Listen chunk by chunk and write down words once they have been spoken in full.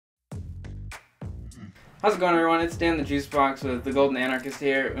How's it going, everyone? It's Dan the Juice Box with the Golden Anarchist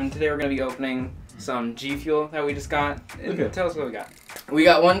here, and today we're going to be opening some Gfuel that we just got. Okay. Tell us what we got. We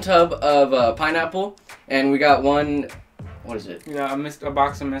got one tub of pineapple, and we got one, what is it? We got a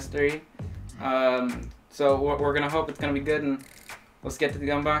box of mystery. So we're going to hope it's going to be good, and let's get to the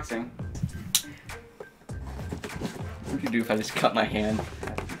unboxing. What would you do if I just cut my hand?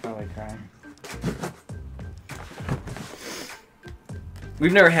 I'd probably cry.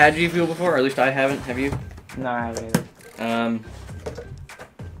 We've never had Gfuel before, or at least I haven't. Have you? No, I haven't either.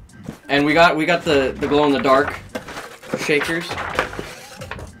 And we got the glow-in-the-dark shakers.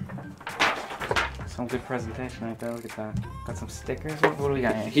 Some good presentation right there. Look at that. Got some stickers. What do we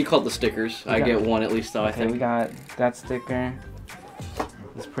got here? He called the stickers. I get one at least, though. I think we got that sticker.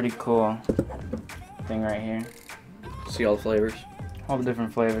 It's pretty cool thing right here. See all the flavors. All the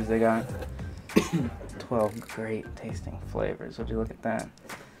different flavors they got. 12 great tasting flavors. Would you look at that?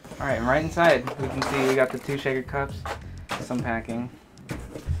 Alright, and right inside we can see we got the 2 shaker cups, some packing.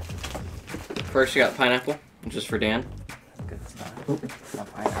 First you got pineapple, which is for Dan. That's good stuff.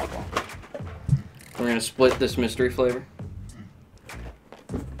 Got pineapple. We're gonna split this mystery flavor.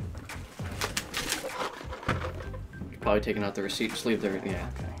 You're probably taking out the receipt. Just leave the yeah.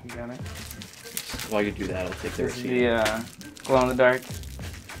 Okay, you got it. While you do that, I'll take the This receipt. is the glow-in-the-dark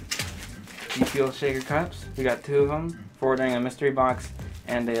Gfuel shaker cups. We got 2 of them for ordering a mystery box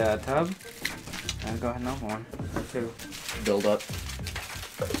and a tub. I'll go ahead and open one or 2. Build up.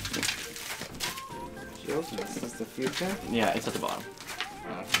 Did you open this? Is this the future? Yeah, it's at the bottom.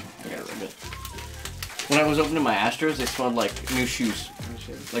 I got a bit. When I was opening my Astros, they smelled like new shoes.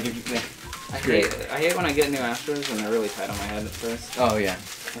 Like if you, I hate when I get new Astros and they're really tight on my head at first. Oh yeah.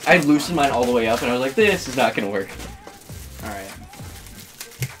 I loosened mine all the way up and I was like, this is not gonna work. Alright.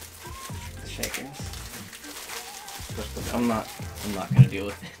 Shakers. I'm not gonna deal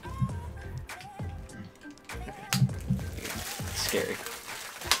with it. Okay. It's scary.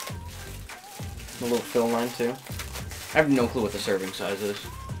 A little fill line too. I have no clue what the serving size is.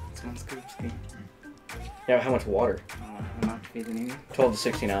 It's 1 scoop ski. Yeah, how much water? I'm not feeding you. 12 to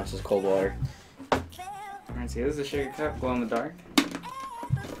 16 ounces cold water. Alright, so this is a shaker cup, glow in the dark.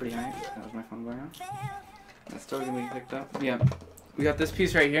 Pretty high. That was my phone going off. That's still gonna be picked up. Yeah. We got this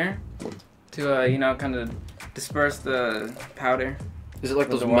piece right here to, you know, kind of disperse the powder. Is it like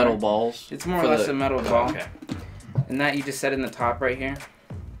those metal balls? It's more or less a metal ball. Okay. And that you just set in the top right here.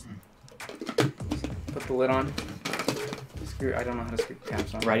 Put the lid on. Screw. I don't know how to screw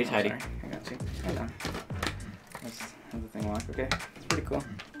caps on. Righty tighty. Sorry. I got you. Hold on. Let's have the thing lock. Okay. It's pretty cool.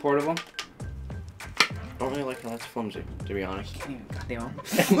 Portable. I don't really like how that's flimsy, to be honest. Goddamn.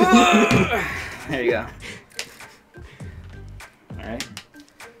 There you go. Alright.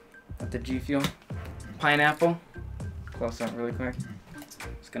 Got the Gfuel. Pineapple. Close up really quick.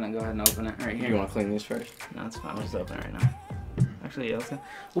 Just gonna go ahead and open it right here. You want to clean these first? No, it's fine. We'll just open it right now. Actually, yeah, let's go.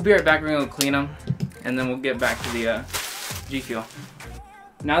 We'll be right back. We're gonna clean them, and then we'll get back to the Gfuel.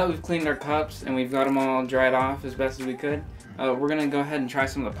 Now that we've cleaned our cups and we've got them all dried off as best as we could, we're gonna go ahead and try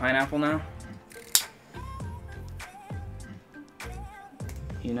some of the pineapple now.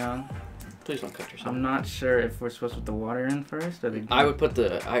 You know, Please don't cut yourself. I'm not sure if we're supposed to put the water in first or the. I would put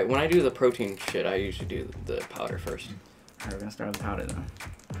when I do the protein shit, I usually do the powder first. Alright, we're gonna start with the powder though.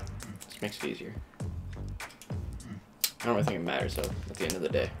 This makes it easier. I don't really think it matters though, at the end of the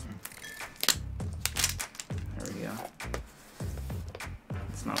day. There we go.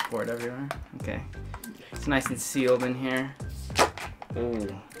 It's not poured everywhere. Okay. It's nice and sealed in here.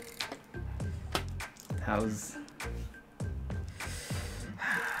 Ooh. That was...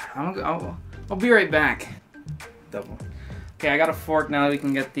 I'll be right back. Double. Okay, I got a fork now that we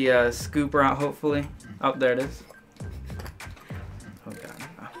can get the scooper out, hopefully. Oh, there it is. Oh, God.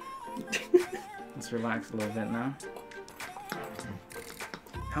 Oh. Let's relax a little bit now.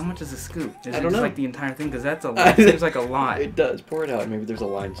 How much is a scoop? Is it just like the entire thing? Because that's a lot. It seems like a lot. It does. Pour it out. Maybe there's a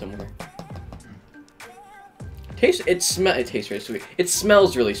line somewhere. It tastes really sweet. It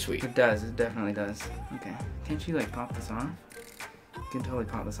smells really sweet. It does. It definitely does. Okay. Can't you like pop this off? You can totally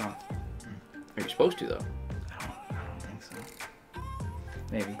pop this off. Are you supposed to though? I don't think so.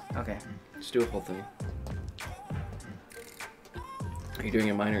 Maybe. Okay. Just do a whole thing. Are you doing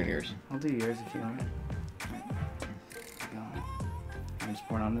it mine or yours? I'll do yours if you want. Right. Go. Can I just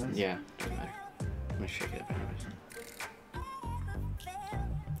pour it onto this? Yeah. Doesn't matter. I'm gonna shake it up anyways.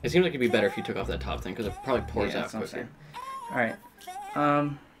 It seems like it'd be better if you took off that top thing because it probably pours out quicker. Alright.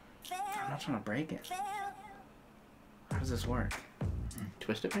 I'm not trying to break it. How does this work?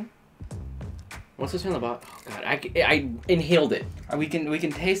 Twist it, man. What's this on the bottom? Oh god, I inhaled it. We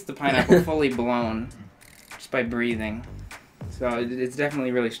can taste the pineapple fully blown just by breathing. So it's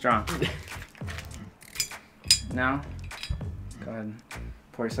definitely really strong. now. Go ahead and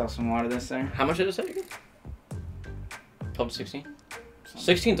pour yourself some water this there. How much did it say again? 12 to 16?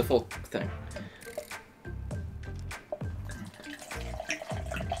 16 the full thing.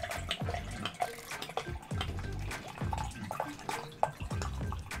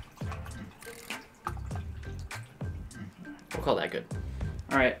 We'll call that good.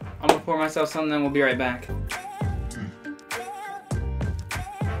 Alright, I'm gonna pour myself some, then we'll be right back.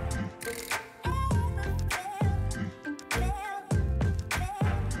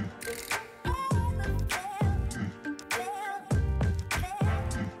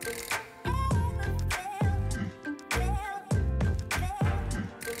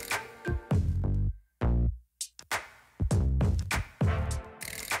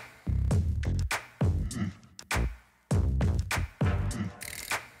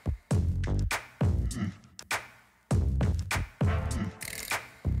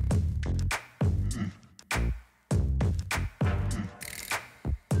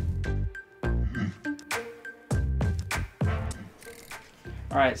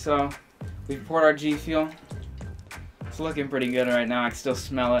 Alright, so we've poured our Gfuel. It's looking pretty good right now. I can still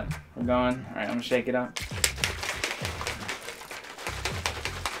smell it. We're going. Alright, I'm gonna shake it up.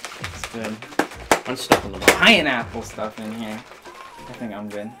 It's good. I'm stuck in the bottom. Pineapple stuff in here. I think I'm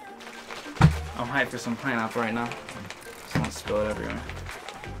good. I'm hyped for some pineapple right now. Just don't spill it everywhere.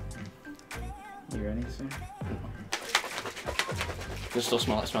 You ready, sir? Just still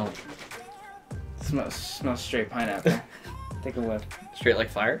smell it. Smell it. Smells straight pineapple. Take a whiff. Straight like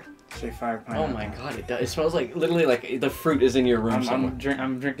fire? Straight fire pineapple. Oh my god, it does. It smells like literally like the fruit is in your room somewhere.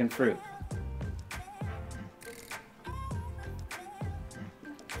 I'm drinking fruit.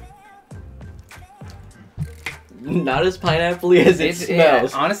 Not as pineapple-y as it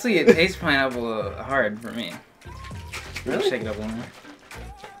smells. Yeah, honestly, it tastes pineapple hard for me. Really? Shake it up a little more.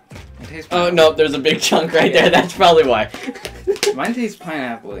 It tastes Oh no, there's a big chunk right there. That's probably why. Mine tastes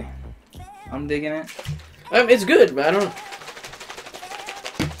pineapple-y. I'm digging it. It's good, but I don't.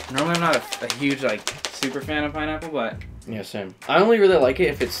 Normally, I'm not a huge like super fan of pineapple, but Yeah, same. I only really like it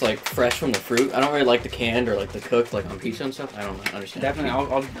if it's like fresh from the fruit. I don't really like the canned or like the cooked like on pizza and stuff. I don't understand. definitely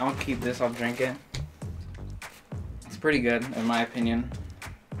I'll keep this. I'll drink it. It's pretty good in my opinion.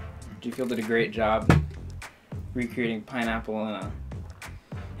 Gfuel did a great job recreating pineapple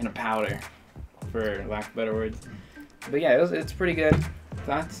in a powder, for lack of better words. But yeah, it's pretty good.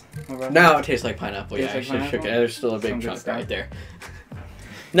 Thoughts? Now it tastes like pineapple. Tastes Yeah, like I should shook it. There's still a big Some good chunk stuff. right there.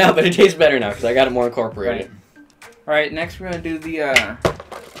 No, but it tastes better now because I got it more incorporated. Alright, next we're going to do the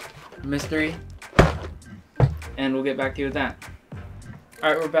mystery, and we'll get back to you with that.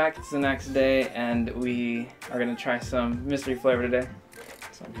 Alright, we're back. It's the next day, and we are going to try some mystery flavor today.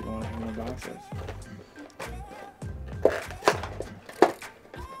 Some people want to have more boxes.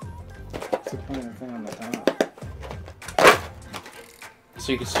 What's the point of the thing on the top?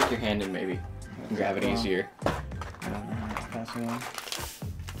 So you can stick your hand in maybe and grab it easier. Pass it on.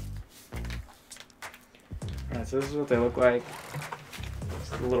 Alright, so this is what they look like.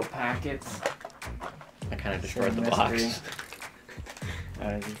 Just the little packets. I kind of destroyed the Mystery. box.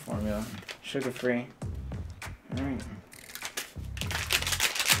 Energy formula. Sugar free. Alright.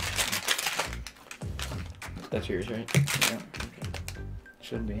 That's yours, right? Yeah. Okay.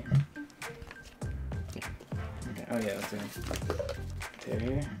 Should be. Yeah. Okay. Oh yeah, that's it.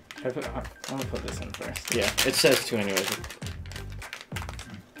 There. I'm gonna put this in first. Yeah, it says to anyways.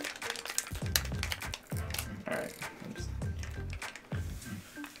 Alright.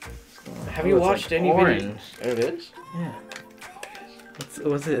 Have you watched any orange? videos? Oh, it is? Yeah.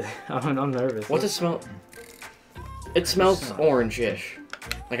 What's it? I'm nervous. What's it smell? It smells smell? orange-ish.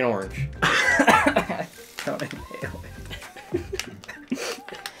 Like an orange. Don't inhale it.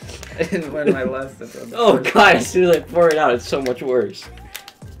 I didn't learn my lesson. Oh god, as soon as I pour it out, it's so much worse.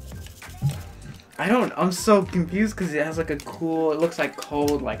 I'm so confused because it has like a cool, it looks like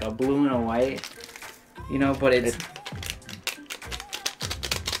cold, like a blue and a white. You know, but it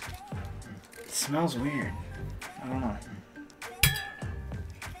smells weird. I don't know.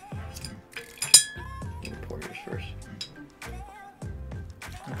 You pour yours first.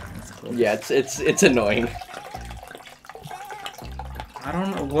 That's close. Yeah, it's annoying. I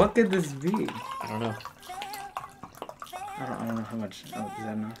don't know. What could this be? I don't know. I don't know how much. Oh, is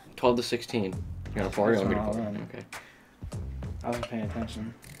that enough? 12 to 16. You gonna pour? You want me to That's pour? all in. Okay. I wasn't paying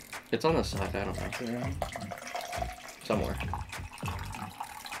attention. It's on the side. I don't know. Is it right? Somewhere.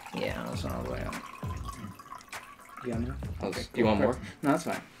 Yeah, that's not the way on. You got enough? Do you want more? No, that's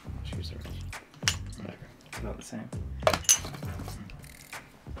fine. Choose the rest. Whatever. It's about the same.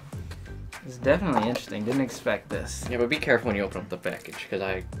 It's definitely interesting. Didn't expect this. Yeah, but be careful when you open up the package because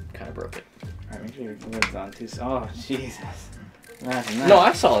I kind of broke it. Alright, make sure your lid's on too. Oh, Jesus. Imagine that. No,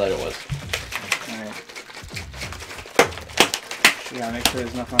 I saw that it was. Alright. You gotta make sure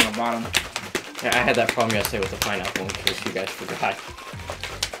there's nothing on the bottom. Yeah, I had that problem yesterday with the pineapple in case you guys forgot.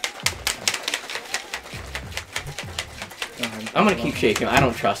 I'm gonna keep shaking. I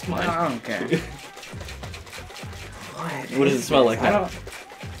don't trust mine. No, I don't care. What does it smell like now?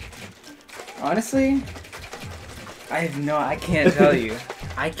 Honestly, I can't tell you.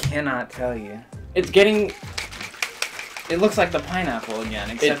 I cannot tell you. It's getting... It looks like the pineapple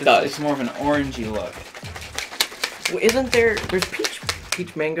again, except it's more of an orangey look. Well, isn't there... There's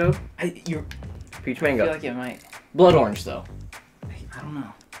peach mango? Peach mango. I feel like it might. Blood orange, though. I don't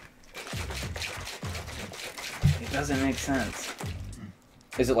know. It doesn't make sense.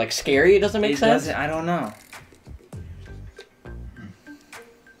 Is it like scary? It doesn't make sense? I don't know.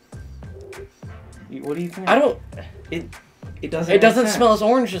 What do you think? I don't... It doesn't. It doesn't smell as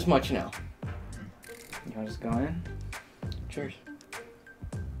orange as much now. You want to just go in? Cheers.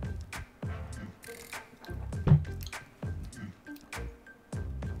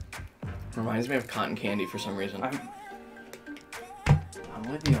 Reminds me of cotton candy for some reason. I'm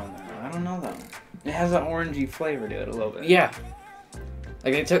with you on that. I don't know though. It has an orangey flavor to it a little bit. Yeah.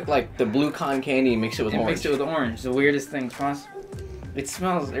 Like they took like the blue cotton candy and mixed it with orange. Mixed it with orange. The weirdest thing possible. It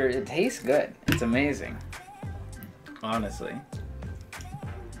smells, or it tastes good. It's amazing. Honestly.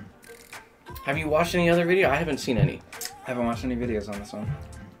 Have you watched any other video? I haven't seen any. I haven't watched any videos on this one.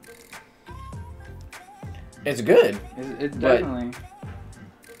 It's good. It's definitely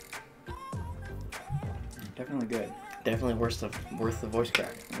good. Definitely worth the voice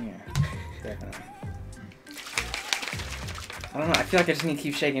crack. Yeah, definitely. I don't know. I feel like I just need to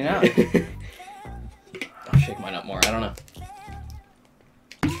keep shaking it up. I'll shake mine up more. I don't know.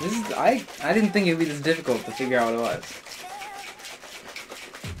 This is I didn't think it'd be this difficult to figure out what it was.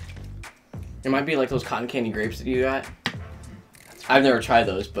 It might be like those cotton candy grapes that you got. I've never tried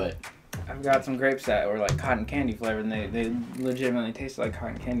those, but I've got some grapes that were like cotton candy flavored, and they legitimately tasted like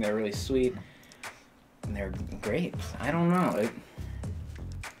cotton candy. They're really sweet, and they're grapes. I don't know.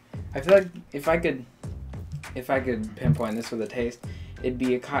 I feel like if I could pinpoint this with a taste, it'd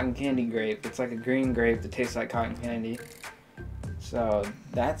be a cotton candy grape. It's like a green grape that tastes like cotton candy. So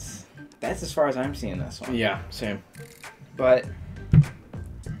that's as far as I'm seeing this one. yeah, same. But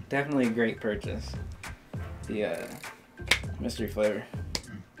definitely a great purchase. The mystery flavor.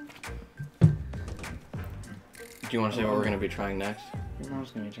 Do you want to say what we're gonna be trying next? Your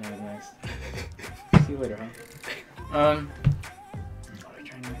mom's gonna be trying next. See you later, huh? What are we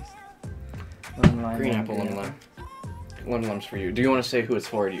trying next? Lemon lime. Green apple, lemon lime. Lemon lime's for you. Do you want to say who it's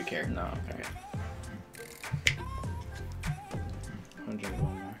for, or do you care? No. Okay. I'm gonna drink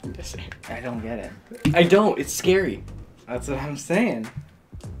one more. I don't get it. I don't. It's scary. That's what I'm saying.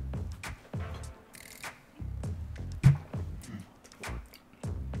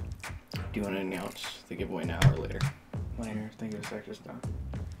 Do you want to announce the giveaway now or later? Later, if they give us extra stuff.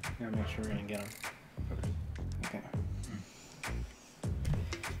 Gotta make sure we're gonna get them. Okay.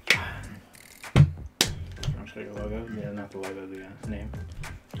 I'm just gonna go logo. Yeah, not the logo, the name.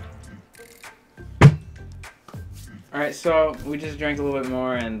 Alright, so we just drank a little bit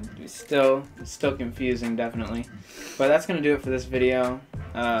more, and it's still confusing, definitely. But that's gonna do it for this video.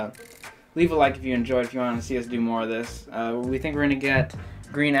 Leave a like if you enjoyed, if you want to see us do more of this. We think we're gonna get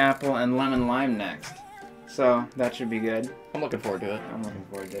green apple and lemon lime next. So that should be good. I'm looking forward to it. I'm looking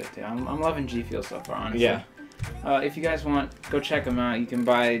forward to it too. I'm loving Gfuel so far, honestly. Yeah. If you guys want, go check them out. You can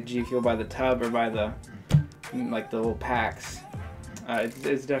buy Gfuel by the tub or by the little packs.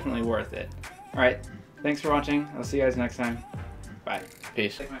 It's definitely worth it. All right. Thanks for watching. I'll see you guys next time. Bye.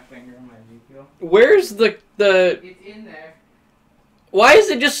 Peace. Stick my finger in my Gfuel. Where's the? It's in there. Why is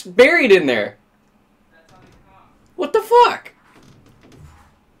it just buried in there? That's how they come. What the fuck?